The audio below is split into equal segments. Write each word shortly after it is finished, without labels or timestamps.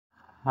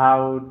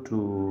How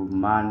to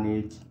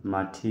manage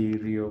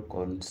material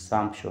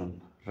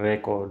consumption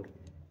record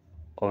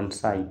on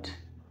site.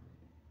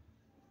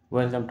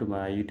 Welcome to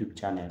my YouTube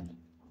channel.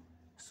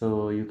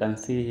 So you can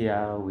see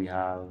here we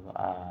have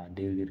a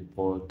daily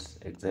reports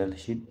Excel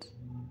sheet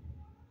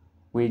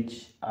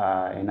which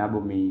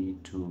enable me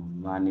to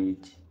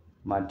manage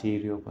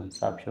material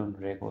consumption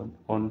record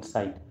on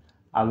site.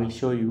 I will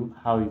show you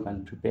how you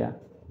can prepare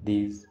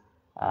this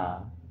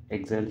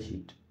Excel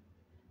sheet.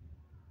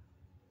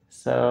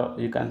 So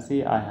you can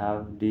see I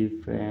have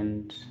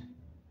different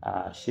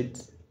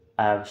sheets.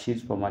 I have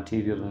sheets for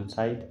materials on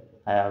site,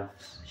 I have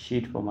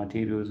sheet for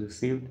materials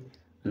received,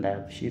 and I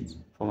have sheets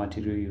for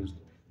material used.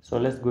 So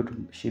let's go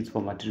to sheets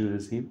for material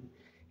received.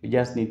 You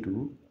just need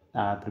to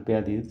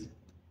prepare this,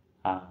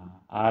 add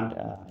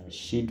a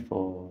sheet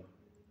for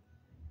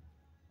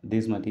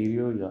this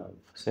material. You have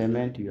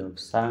cement, you have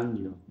sand,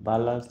 you have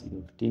ballast, you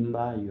have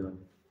timber, you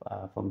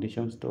have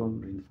foundation stone,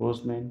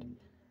 reinforcement,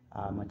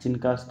 machine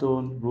cast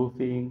stone,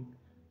 roofing,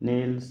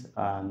 nails,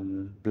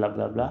 and blah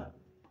blah blah.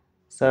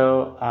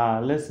 So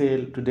let's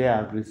say today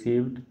I've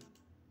received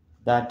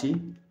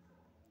 30.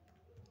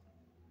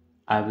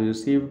 I've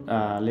received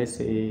let's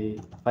say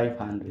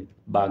 500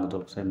 bags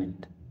of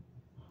cement,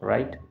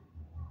 right?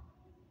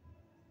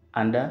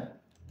 And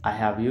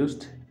I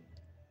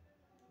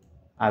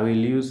will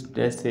use,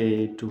 let's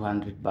say,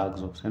 200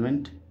 bags of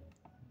cement.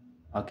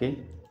 Okay,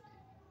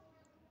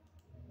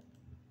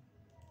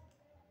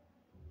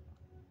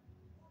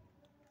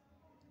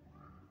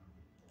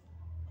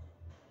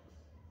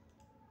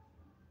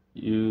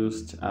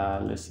 used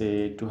let's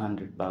say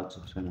 200 bags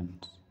of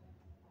cement.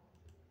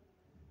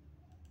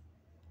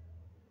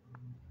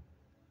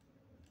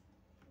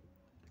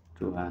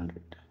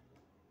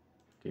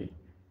 Okay,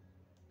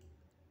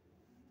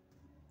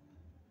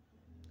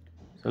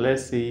 so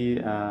let's see,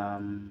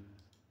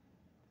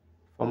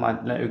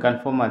 format, you can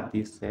format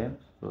this there.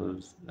 So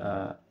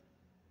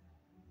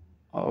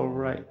all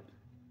right,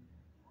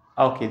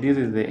 okay, this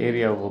is the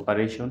area of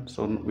operation.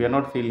 So we are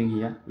not filling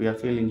here, we are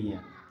filling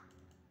here.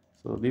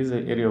 So this is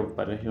the area of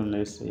operation.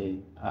 Let's say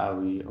are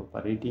we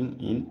operating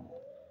in,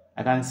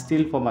 I can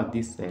still format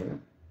this cell,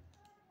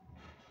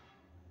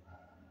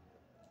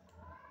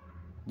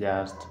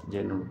 just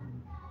general.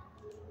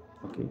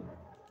 Okay,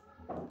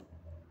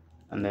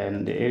 and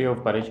then the area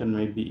of operation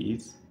maybe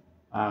is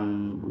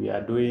we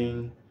are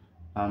doing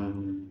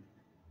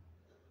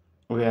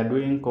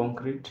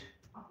concrete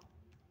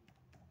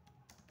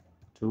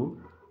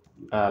to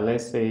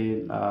let's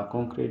say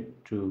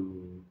concrete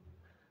to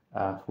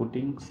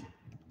footings,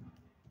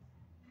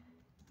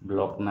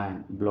 block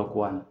 9, block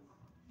 1.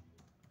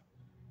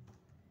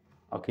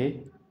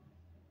 Okay,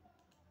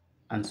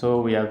 and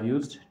so we have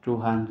used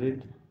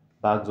 200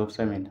 bags of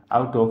cement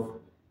out of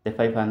the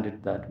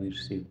 500 that we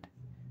received.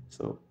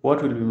 So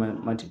what will be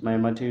my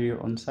material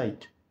on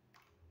site?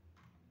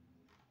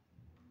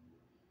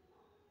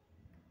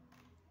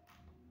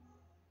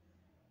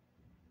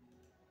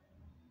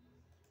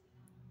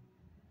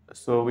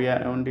 So we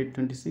are on date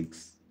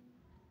 26.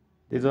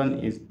 This one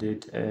is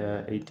date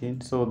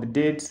 18. So the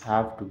dates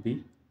have to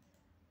be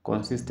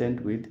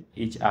consistent with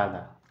each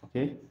other.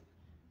 Okay,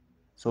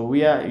 so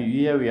we are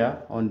here, we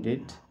are on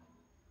date,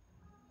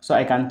 so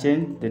I can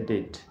change the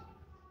date.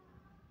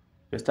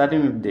 We're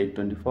starting with date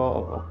 24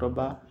 of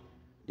October,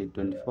 date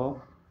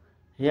 24.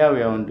 Here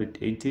we are on date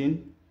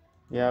 18.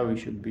 Here we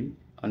should be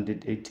on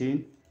date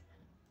 18,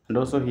 and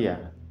also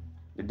here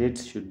the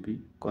dates should be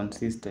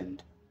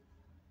consistent.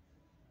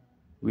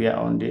 We are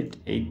on date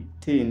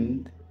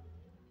 18th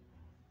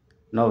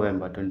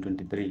November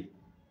 2023.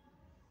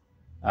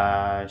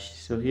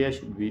 So here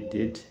should be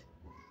date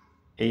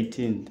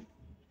 18th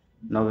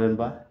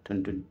November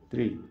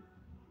 2023.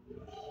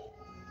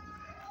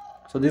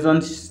 So these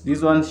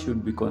ones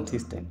should be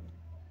consistent.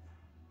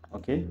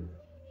 Okay,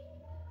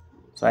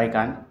 so I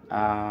can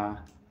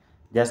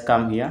just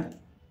come here.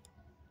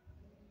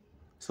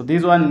 So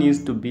this one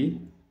needs to be,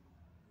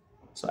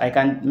 so I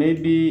can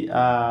maybe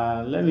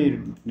let me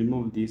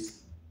remove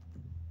this.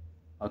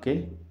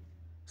 Okay,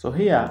 so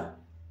here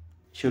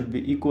should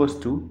be equals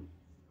to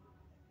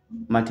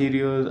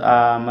materials,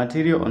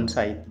 material on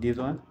site. This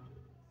one,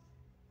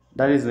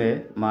 that is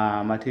the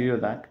material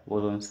that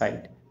was on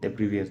site the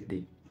previous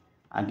day,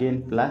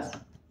 again plus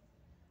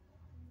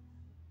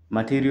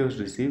materials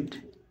received,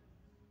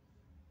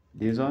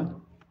 this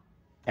one,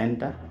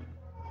 enter,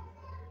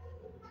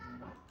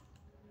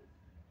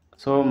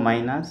 so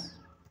minus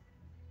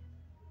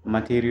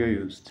material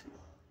used,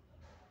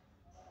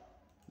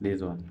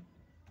 this one,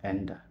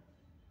 enter.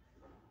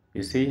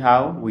 You see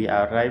how we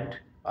arrived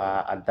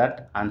at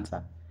that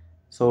answer.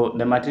 So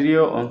the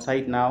material on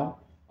site now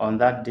on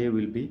that day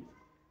will be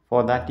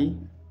 430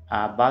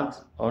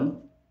 bags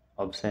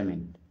of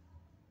cement.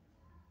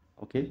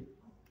 Okay,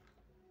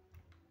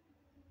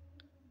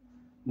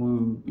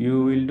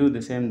 you will do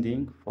the same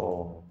thing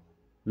for,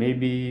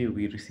 maybe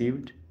we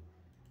received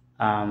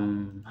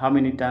how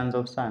many tons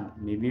of sand?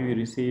 Maybe we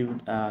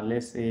received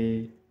let's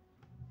say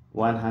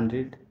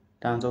 100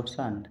 tons of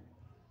sand.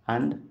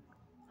 And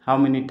how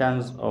many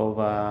tons of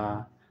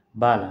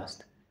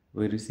ballast?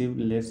 we received,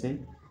 let's say,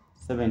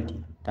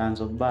 70 tons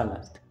of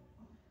ballast.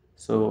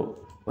 So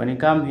when you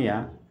come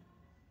here,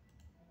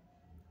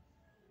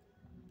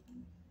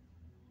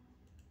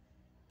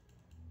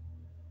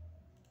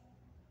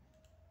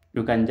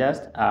 you can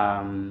just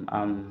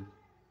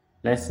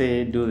let's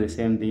say do the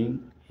same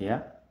thing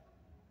here.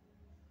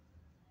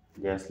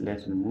 Just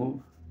let's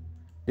remove.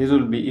 This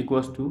will be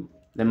equals to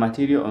the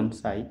material on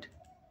site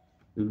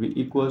will be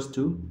equals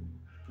to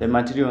the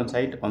material on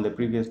site on the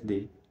previous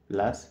day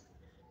plus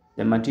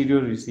the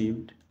material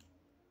received,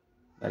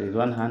 that is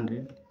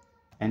 100,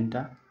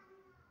 enter,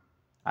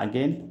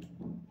 again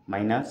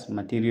minus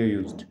material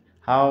used.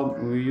 How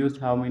we used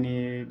how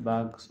many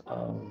bags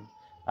of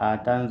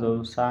tons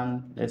of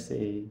sand? Let's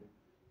say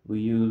we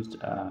used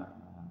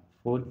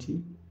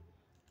 40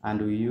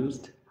 and we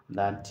used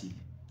 30.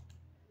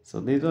 So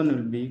this one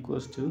will be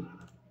equals to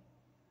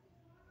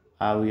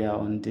we are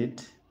on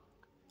date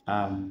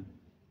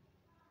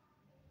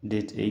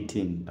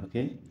 18,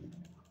 okay?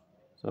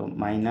 So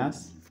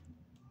minus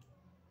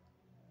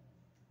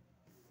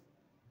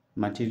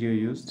material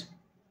used,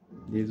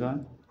 this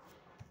one,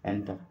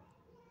 enter.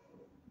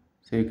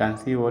 So you can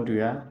see what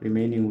we are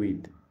remaining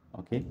with,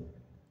 okay?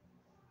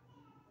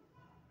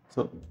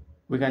 So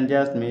we can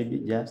just maybe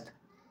just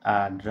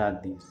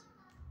drag this,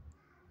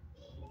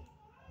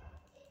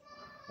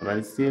 but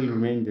it still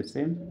remain the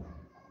same.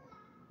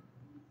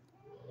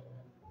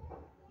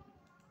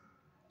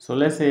 So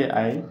let's say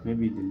I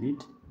maybe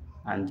delete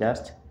and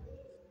just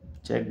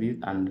check this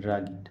and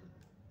drag it.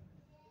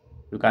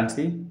 You can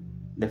see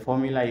the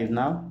formula is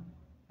now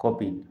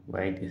copied,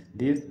 where it is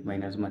this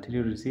minus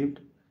material received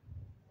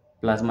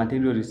plus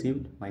material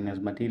received minus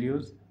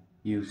materials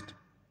used,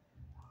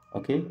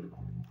 okay?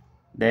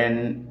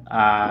 Then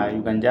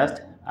you can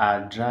just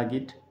drag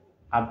it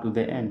up to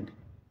the end,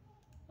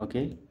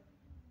 okay?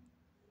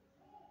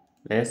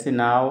 Let's say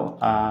now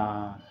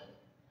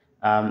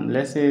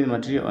let's say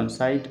material on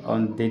site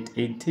on date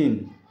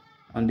 18,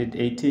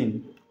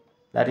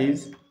 that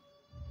is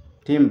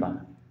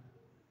timber.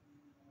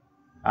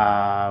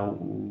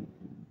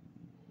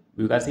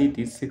 You can see it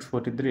is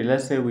 643.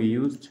 Let's say we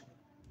used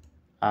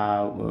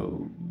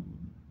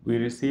we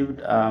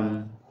received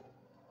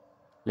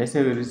let's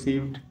say we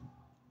received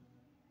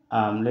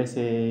let's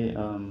say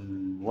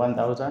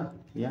 1000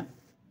 here.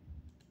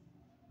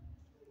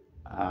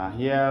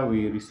 Here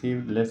we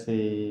received, let's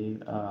say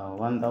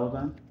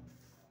 1000,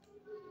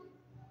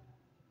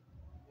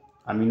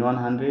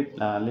 100,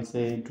 let's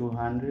say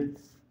 200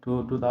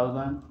 to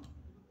 2000,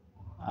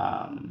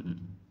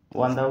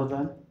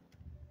 1000.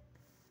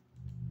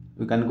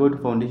 We can go to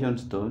foundation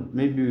stone.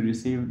 Maybe we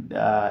received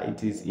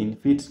it is in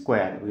feet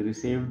square. We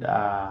received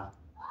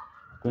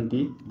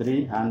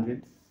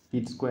 2300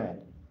 feet square.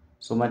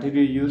 So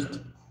material used.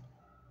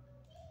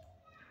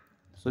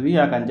 So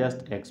here I can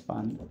just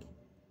expand,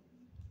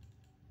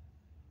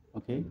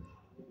 okay?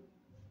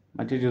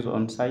 Materials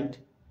on site.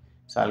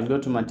 So I'll go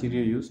to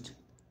material used.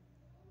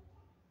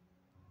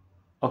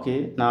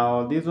 Okay,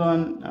 now this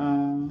one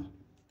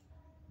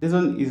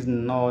is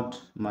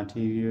not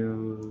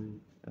material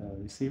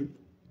received.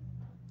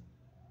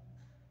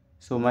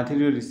 So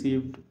material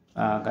received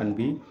can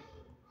be,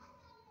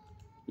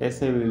 let's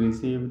say we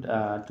received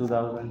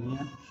 2000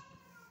 here,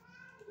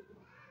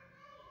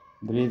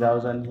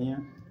 3000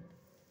 here,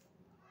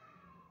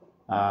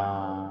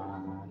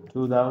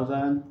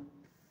 2000,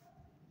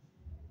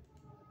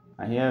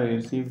 and here we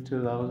received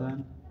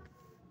 2000.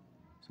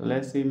 So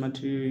let's see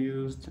material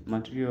used,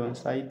 material on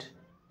site.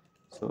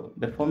 So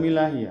the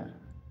formula here,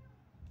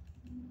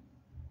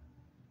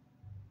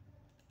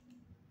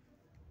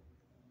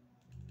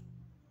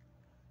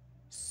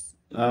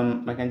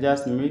 I can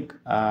just make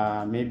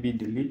maybe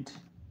delete.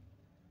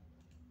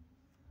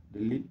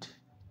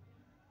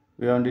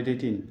 We are on date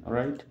 18, all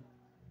right?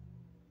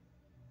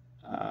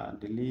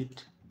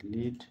 Delete.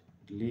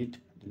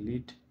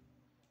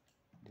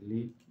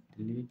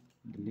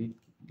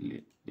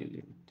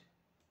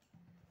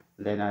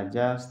 Then I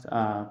just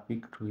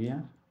pick to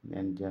here,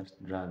 then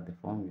just drag the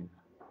formula,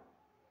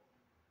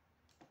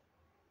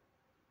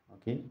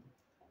 okay?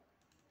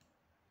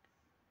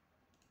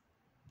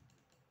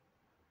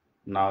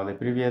 Now the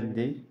previous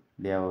day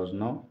there was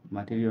no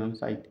material on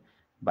site,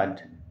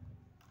 but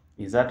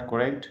is that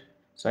correct?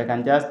 So I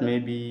can just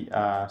maybe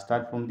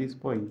start from this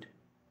point.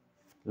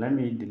 Let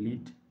me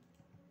delete.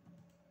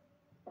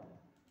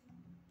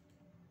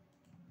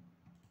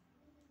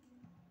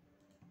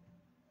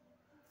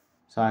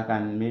 So I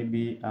can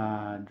maybe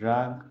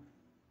drag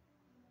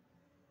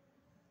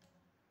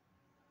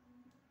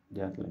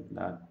just like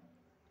that.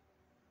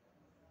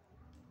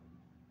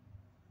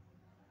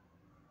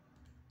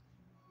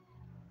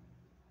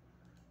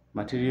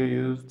 Material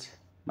used,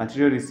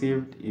 material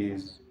received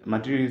is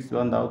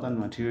 1000,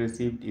 material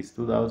received is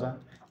 2000.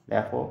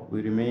 Therefore,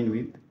 we remain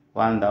with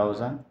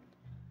 1000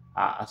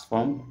 as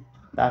from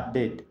that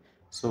date.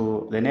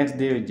 So the next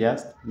day we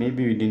just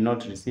maybe we did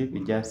not receive,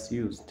 we just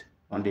used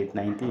on date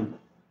 19.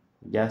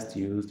 We just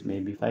used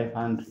maybe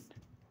 500.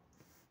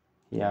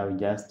 Here we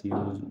just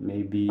use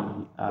maybe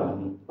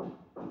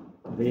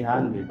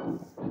 300.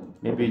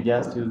 maybe we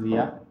just use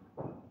here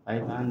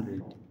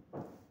 500,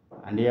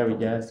 and here we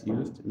just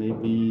used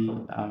maybe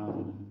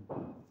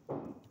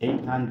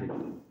 800.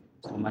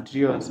 So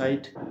material on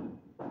site,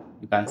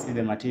 you can see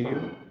the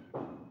material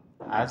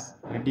has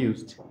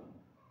reduced.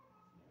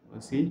 You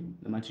see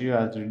the material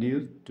has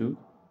reduced to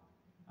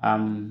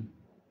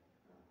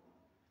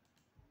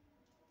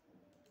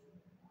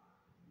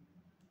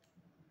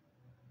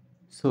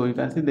so you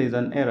can see there is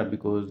an error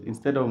because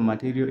instead of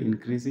material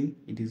increasing,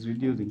 it is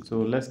reducing.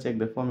 So let's check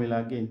the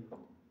formula again.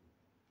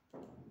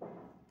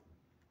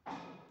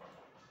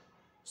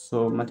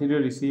 So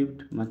material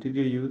received,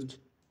 material used.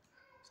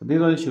 So this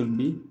one should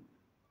be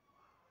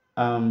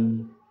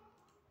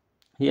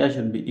here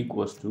should be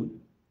equals to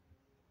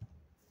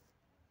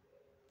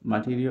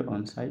material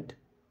on site.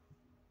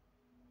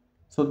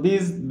 So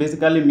this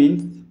basically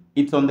means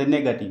it's on the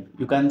negative.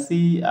 You can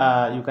see we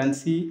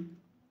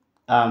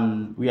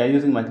are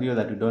using material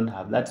that we don't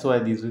have. That's why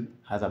this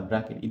has a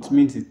bracket. It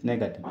means it's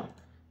negative.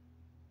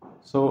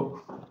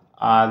 So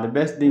the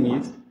best thing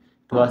is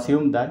to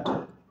assume that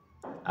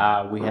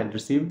we had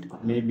received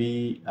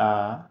maybe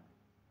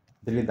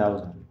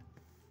 3,000.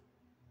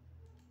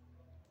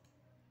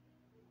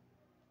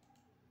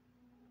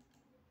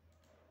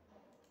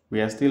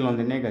 We are still on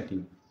the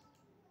negative.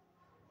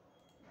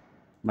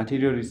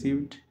 Material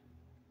received,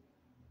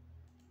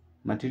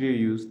 material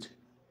used.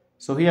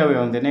 So here we are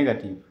on the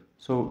negative.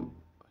 So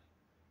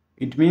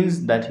it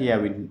means that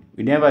here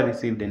we never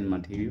received any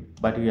material,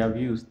 but we have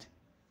used,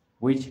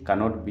 which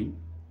cannot be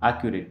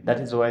accurate. That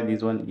is why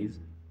this one is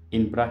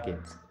in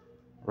brackets,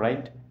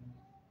 right?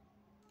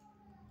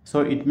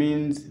 So it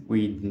means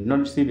we did not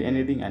receive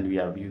anything and we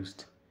have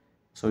used.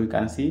 So you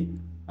can see,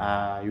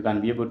 you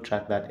can be able to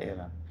track that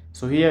error.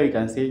 So here you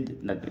can say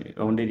that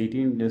on the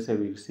 18, let's say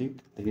we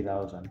received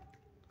 3,000.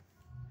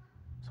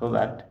 So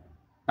that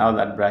now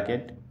that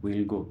bracket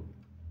will go.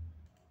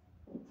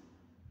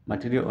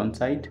 Material on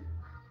site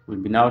will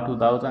be now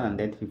 2,000 and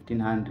then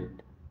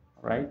 1,500,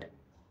 right?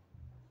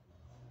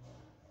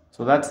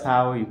 So that's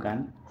how you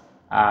can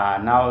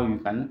now you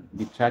can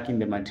be tracking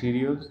the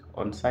materials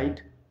on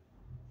site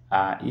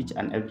each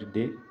and every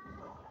day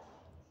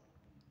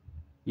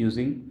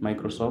using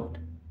Microsoft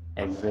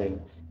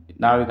Excel.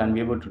 Now you can be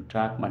able to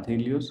track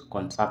materials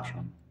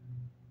consumption,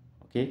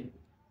 okay,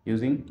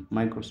 using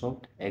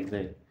Microsoft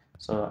Excel.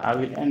 So I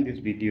will end this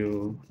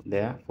video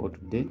there for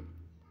today.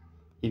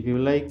 If you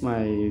like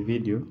my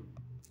video,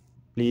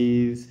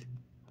 please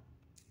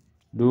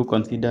do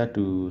consider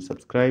to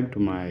subscribe to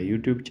my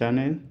YouTube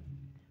channel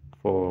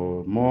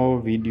for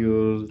more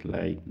videos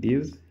like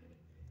this.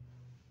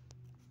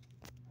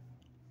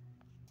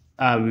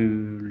 I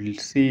will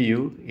see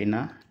you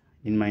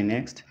in my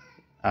next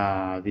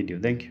video.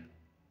 Thank you.